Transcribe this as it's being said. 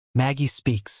Maggie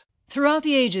Speaks. Throughout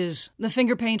the ages, the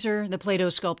finger painter, the Play-Doh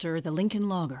sculptor, the Lincoln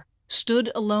logger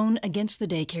stood alone against the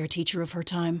daycare teacher of her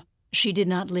time. She did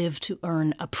not live to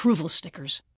earn approval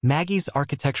stickers. Maggie's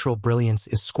architectural brilliance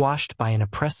is squashed by an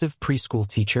oppressive preschool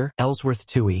teacher, Ellsworth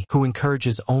Toohey, who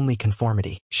encourages only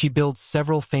conformity. She builds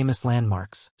several famous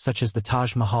landmarks, such as the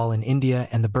Taj Mahal in India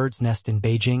and the Bird's Nest in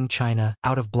Beijing, China,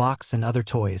 out of blocks and other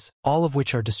toys, all of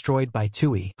which are destroyed by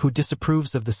Toohey, who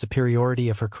disapproves of the superiority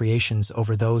of her creations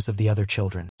over those of the other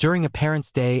children. During a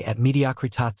parents' day at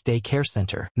Mediocritat's Day Care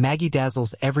Center, Maggie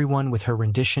dazzles everyone with her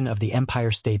rendition of the Empire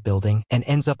State Building and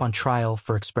ends up on trial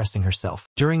for expressing herself.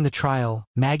 During the trial,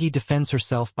 Maggie defends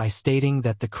herself by stating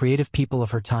that the creative people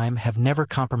of her time have never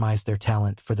compromised their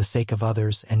talent for the sake of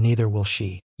others, and neither will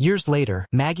she. Years later,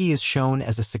 Maggie is shown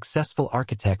as a successful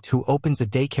architect who opens a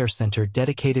daycare center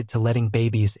dedicated to letting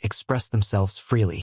babies express themselves freely.